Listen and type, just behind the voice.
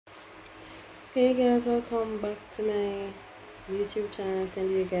Hey guys, welcome back to my YouTube channel.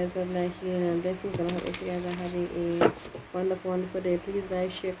 Send you guys love, light, healing, and blessings. And I hope you guys are having a wonderful day. Please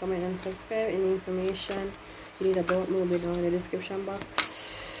like, share, comment, and subscribe. Any information you need about me will be down in the description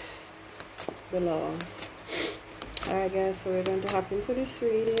box below. Alright guys, so we're going to hop into this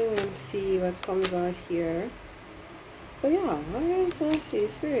reading and see what comes out here. But yeah, alright, so let's see.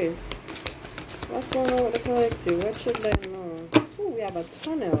 Spirit, what's going on with the collective? What should I know? Oh, we have a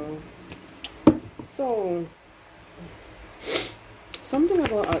tunnel. So something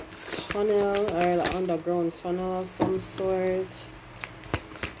about a tunnel or an underground tunnel of some sort.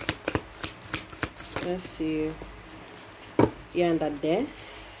 Let's see. Yeah, and the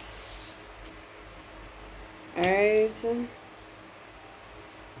death. Alright.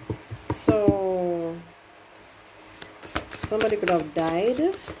 So somebody could have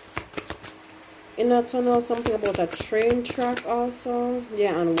died in a tunnel. Something about a train track also.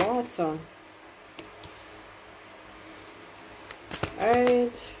 Yeah, and water.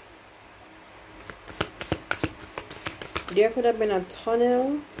 Alright. There could have been a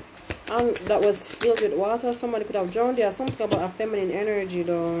tunnel that was filled with water. Somebody could have drowned there. Something about a feminine energy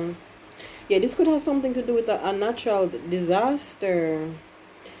though. Yeah, this could have something to do with a natural disaster.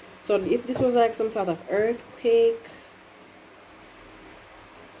 So if this was like some sort of earthquake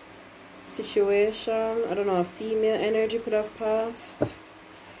situation, I don't know, a female energy could have passed.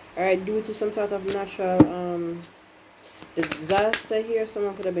 Alright, due to some sort of natural disaster here.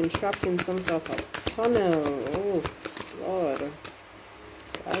 Someone could have been trapped in some sort of tunnel. Oh Lord,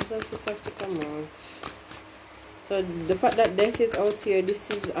 why does this have to come out? So the fact that death is out here, this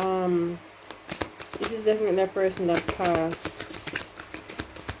is definitely a person that passed.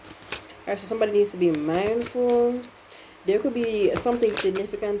 Alright, so somebody needs to be mindful. There could be something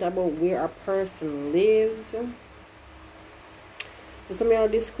significant about where a person lives. For some of y'all,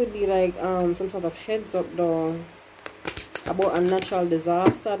 this could be like some sort of heads up though about a natural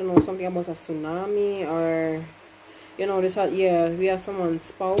disaster. I don't know, something about a tsunami, or you know, this, yeah, we have someone's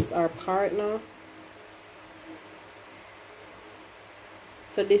spouse or partner.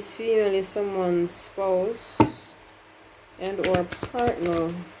 So this female is someone's spouse and or partner.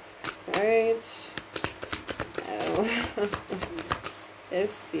 Alright.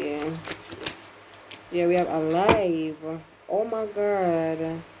 Let's see. Yeah, we have alive. Oh my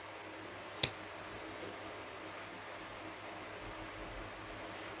god.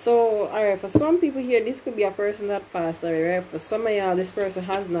 So, alright, for some people here, this could be a person that passed away, right? For some of y'all, this person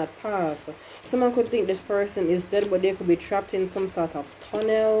has not passed. Someone could think this person is dead, but they could be trapped in some sort of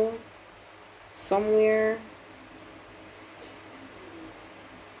tunnel somewhere.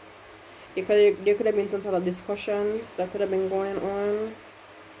 Because there could have been some sort of discussions that could have been going on.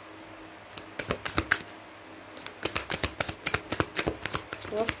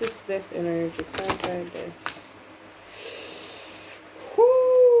 What's this death energy? Clarify this.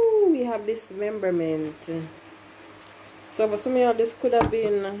 We have dismemberment. So for some of y'all, this could have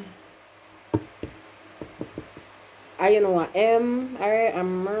been you know, a M, alright,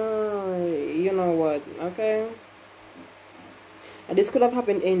 you know what, okay? And this could have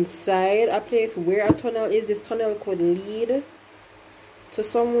happened inside a place where a tunnel is. This tunnel could lead to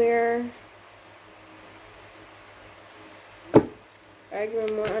somewhere. Alright, give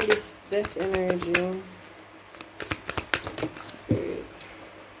me more on this death energy. Spirit.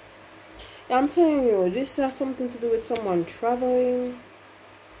 I'm telling you, this has something to do with someone traveling.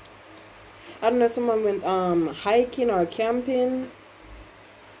 I don't know, someone went hiking or camping.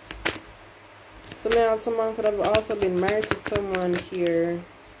 Someone could have also been married to someone here.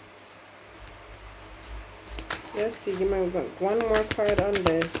 Let's see, give me one more card on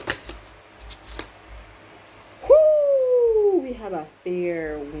this. Whoo! We have a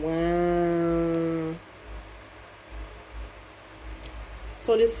affair. Wow.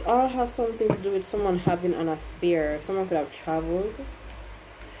 So this all has something to do with someone having an affair. Someone could have traveled.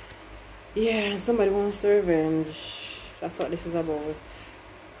 Yeah, somebody wants revenge. That's what this is about.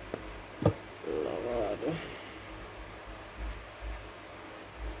 Lord.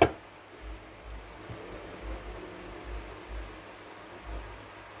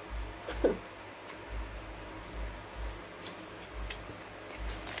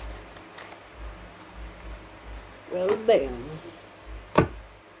 Well, damn.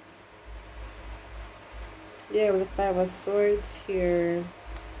 Yeah, with the Five of Swords here.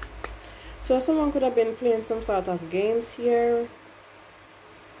 So someone could have been playing some sort of games here.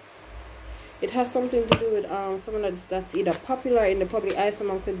 It has something to do with someone that's either popular in the public eye.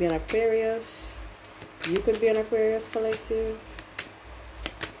 Someone could be an Aquarius. You could be an Aquarius collective.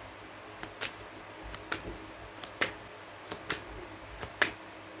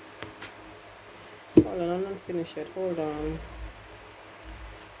 Hold on, I'm not finished yet. Hold on.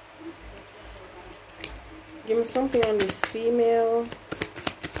 Give me something on this female.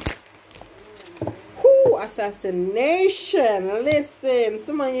 Whoo, assassination. Listen,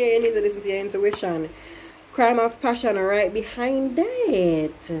 someone here needs to listen to your intuition. Crime of passion right behind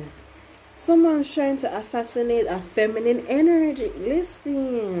that. Someone's trying to assassinate a feminine energy.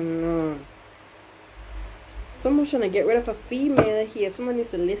 Listen. Someone's trying to get rid of a female here. Someone needs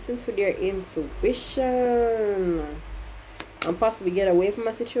to listen to their intuition. And possibly get away from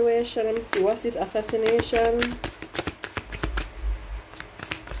a situation. Let me see. What's this assassination?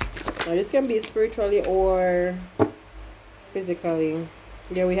 Now, this can be spiritually or physically.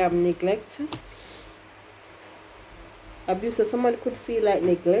 There we have neglect. Abuse. So someone could feel like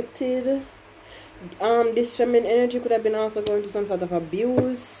neglected. This feminine energy could have been also going through some sort of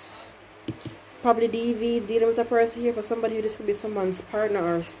abuse. Probably DV, dealing with a person here. For somebody who this could be someone's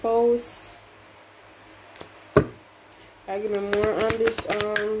partner or spouse. I'll give me more on this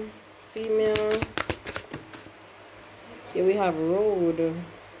female. Here we have road.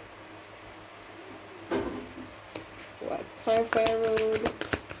 What? Clarify road.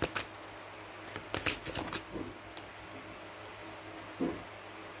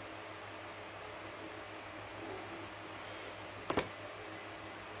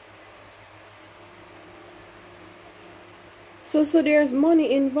 So there's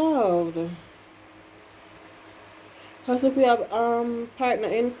money involved. Because if we have partner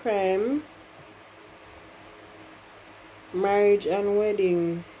in crime, marriage and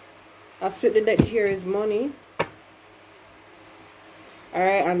wedding. I split the deck here is money.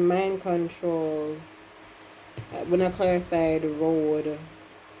 Alright, and mind control. When I clarify the road.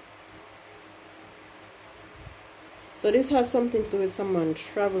 So this has something to do with someone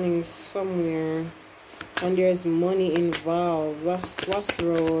traveling somewhere. And there's money involved. What's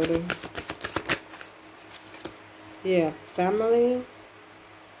road? Yeah, family.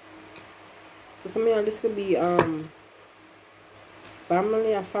 So something like this could be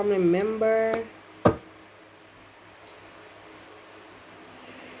family, a family member.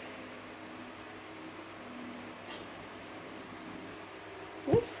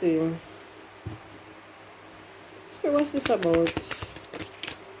 Let's see. Spirit, what's this about?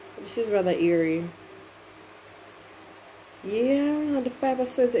 This is rather eerie. Yeah, the Five of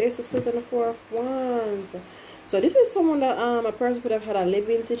Swords, the Ace of Swords, and the Four of Wands. So this is someone that a person could have had a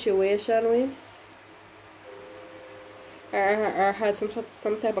living situation with, or had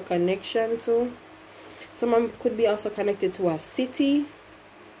some type of connection to. Someone could be also connected to a city.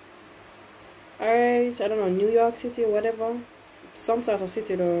 Alright, I don't know, New York City, whatever. Some sort of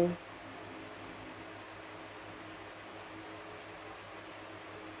city though.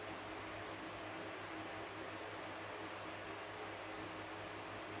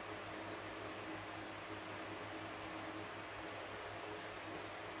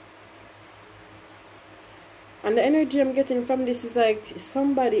 And the energy I'm getting from this is like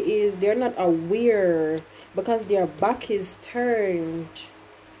they're not aware because their back is turned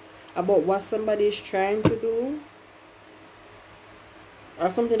about what somebody is trying to do. Or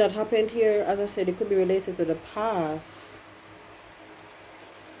something that happened here, as I said, it could be related to the past.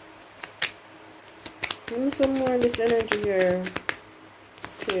 Give me some more in this energy here. Let's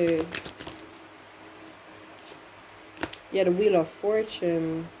see. Yeah, the Wheel of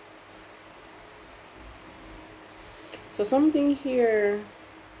Fortune. So something here.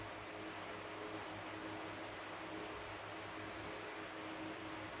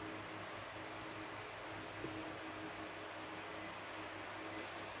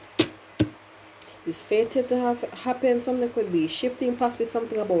 Is fated to have happen. Something could be shifting, possibly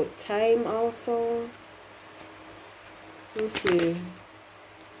something about time also. Let me see.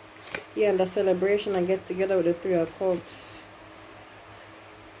 Yeah, and the celebration I get together with the Three of Cups.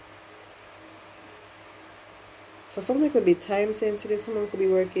 So something could be time sensitive. Someone could be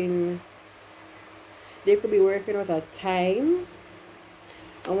working. They could be working with a time.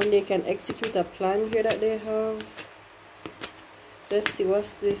 And when they can execute a plan here that they have. Let's see,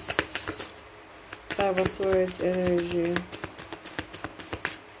 what's this? Five of Swords energy.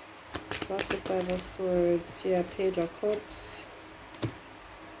 What's the Five of Swords? Yeah, Page of Cups.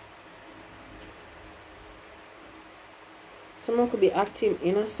 Someone could be acting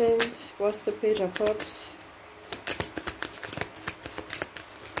innocent. What's the Page of Cups?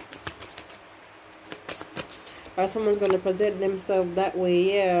 Or someone's going to present themselves that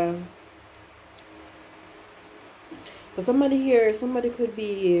way, yeah. But somebody could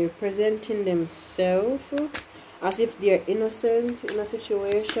be presenting themselves as if they're innocent in a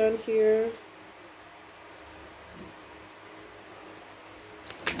situation here.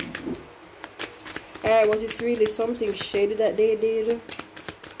 Alright, was it really something shady that they did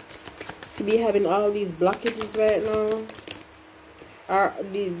to be having all these blockages right now? Are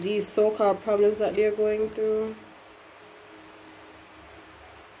these so-called problems that they're going through?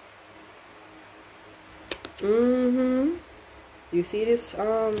 You see this?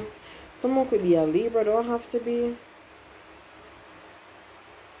 Someone could be a Libra, don't have to be.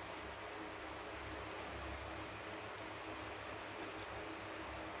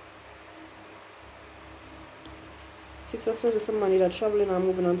 Successful is somebody that's traveling or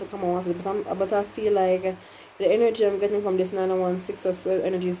moving on to come and watch it. But I feel like the energy I'm getting from this 901 successful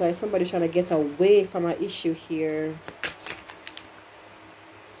energy is like somebody trying to get away from an issue here.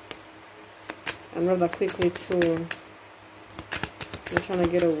 And rather quickly too. They're trying to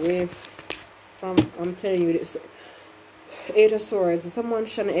get away from, I'm telling you this. 8 of Swords.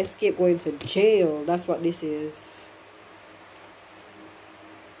 Someone's trying to escape going to jail. That's what this is.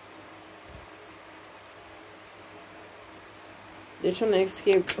 They're trying to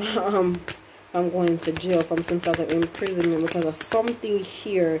escape from going to jail, from some sort of imprisonment because of something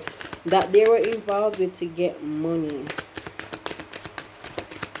here that they were involved with to get money.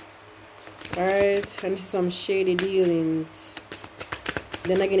 Alright, and this is some shady dealings.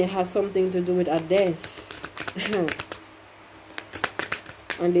 Then again, it has something to do with a death.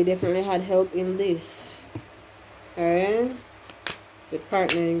 And they definitely had help in this. Alright? With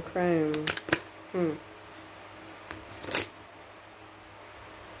partner in crime.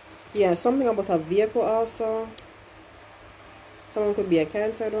 Yeah, something about a vehicle also. Someone could be a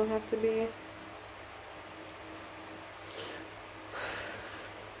Cancer, don't have to be.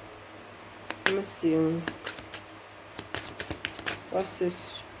 Let me see. What's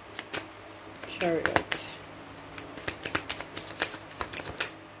this? Chariot.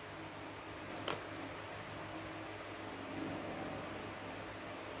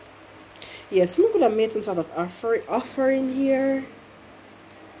 Yeah, someone could have made some sort of offering here.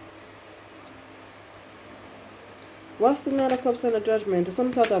 What's the Knight of Cups and the Judgment?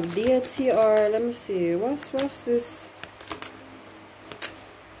 Some sort of deity, or let me see. What's this?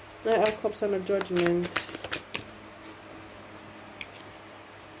 Knight of Cups and the Judgment.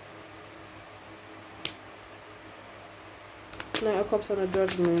 Knight of Cups and the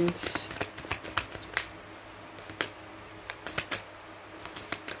Judgment.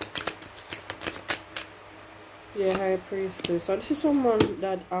 Yeah, High Priestess. So this is someone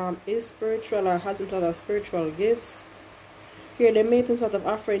that is spiritual or has some sort of spiritual gifts. Here they made some sort of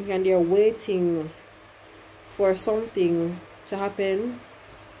offering here and they're waiting for something to happen.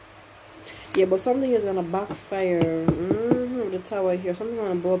 Yeah, but something is gonna backfire. The Tower here. Something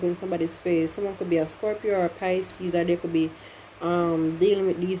gonna blow up in somebody's face. Someone could be a Scorpio or a Pisces, or they could be dealing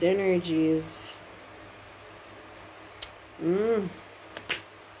with these energies.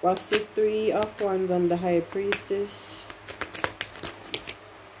 What's the 3 of Wands on the High Priestess?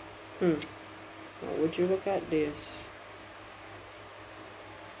 Now would you look at this?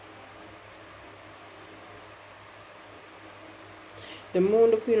 The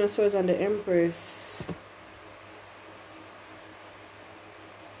Moon, the Queen of Swords, and the Empress.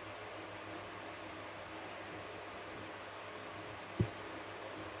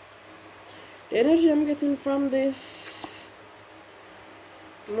 The energy I'm getting from this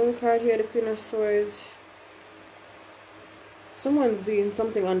Moon card here, the Queen of Swords. Someone's doing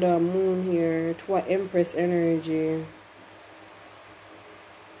something under a moon here to an Empress energy.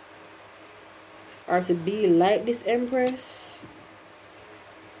 Or to be like this Empress.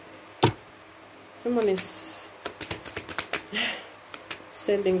 Someone is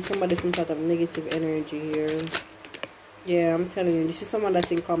sending somebody some sort of negative energy here. Yeah, I'm telling you, this is someone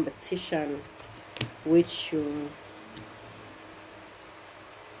that's in competition with you.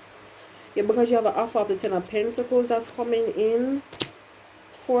 Yeah, because you have an offer of the 10 of Pentacles that's coming in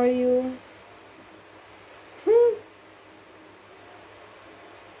for you.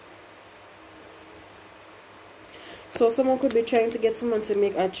 So someone could be trying to get someone to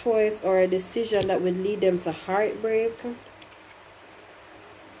make a choice or a decision that would lead them to heartbreak.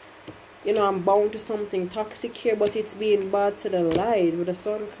 You know, I'm bound to something toxic here, but it's being brought to the light with the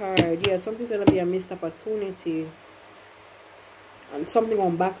Sun card. Yeah, something's going to be a missed opportunity. And something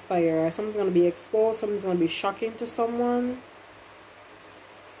going to backfire. Something's going to be exposed. Something's going to be shocking to someone.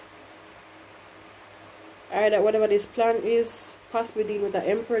 Alright, whatever this plan is, possibly dealing with the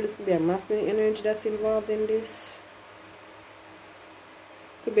Emperor. This could be a masculine energy that's involved in this.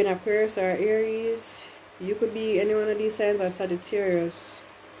 Could be an Aquarius or Aries. You could be any one of these signs, or Sagittarius,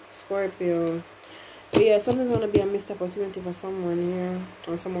 Scorpio. But yeah, something's going to be a missed opportunity for someone here.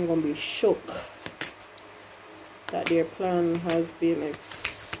 And someone going to be shook that their plan has been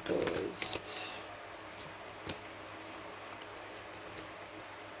exposed.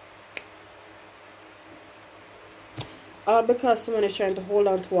 all because someone is trying to hold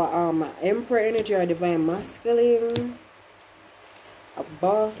on to a Emperor energy or Divine Masculine. A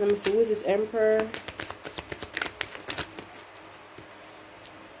boss. Let me see. Who is this Emperor?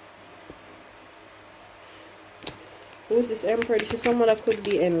 Who's this Emperor? This is someone that could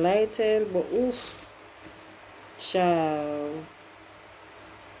be enlightened, but oof. Child.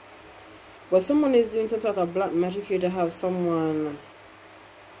 But someone is doing some sort of black magic here to have someone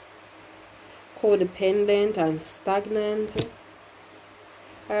codependent and stagnant.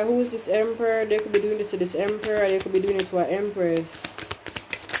 Who is this Emperor? They could be doing this to this Emperor, or they could be doing it to an Empress.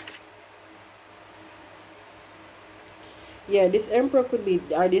 Yeah, this Emperor could be,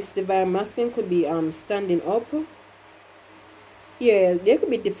 or this Divine Masculine could be standing up. Yeah, they could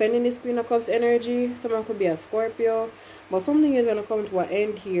be defending this Queen of Cups energy. Someone could be a Scorpio. But something is going to come to an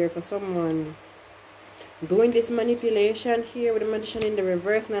end here for someone doing this manipulation here with the Magician in the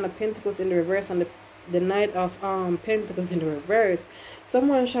reverse, Nine of Pentacles in the reverse, and the Knight of Pentacles in the reverse.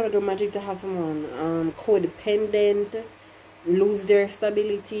 Someone's trying to do magic to have someone codependent, lose their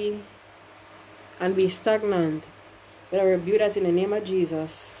stability, and be stagnant. But I rebuke that in the name of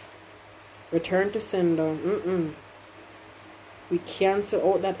Jesus. Return to sender. We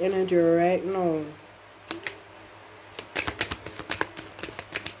cancel out that energy right now.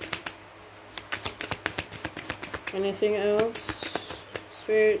 Anything else?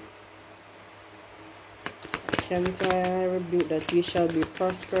 Spirit? Cancel. I rebuke that. We shall be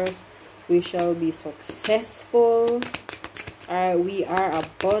prosperous. We shall be successful. We are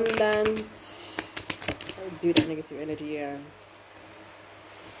abundant. I rebuke that negative energy, yeah.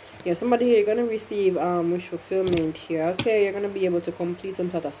 Yeah, somebody here, you're going to receive wish fulfillment here. Okay, you're going to be able to complete some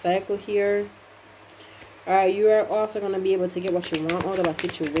sort of cycle here. You are also going to be able to get what you want out of a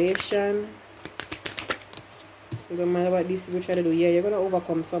situation. It don't matter what these people try to do. Yeah, you're going to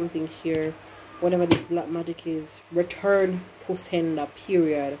overcome something here. Whatever this black magic is. Return to sender,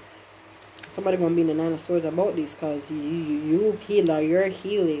 period. Somebody going to be in the Nine of Swords about this because you've healed or you're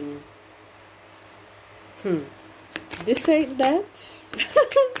healing. This ain't that.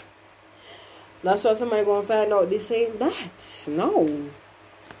 That's why somebody gonna find out this ain't that. No.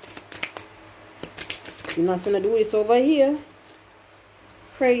 You're not gonna do this over here.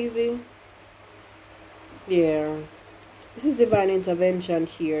 Crazy. Yeah. This is divine intervention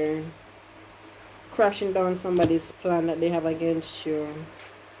here. Crashing down somebody's plan that they have against you.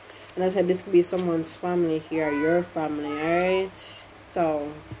 And I said this could be someone's family here, your family, alright?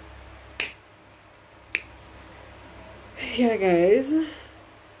 So yeah, guys.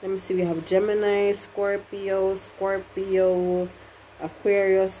 Let me see. We have Gemini, Scorpio,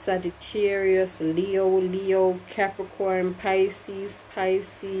 Aquarius, Sagittarius, Leo, Capricorn, Pisces,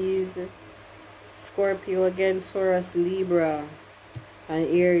 Scorpio again, Taurus, Libra, and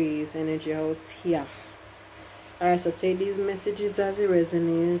Aries energy out here. Alright, so take these messages as it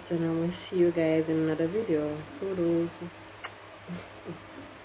resonates, and I will see you guys in another video. Toodles.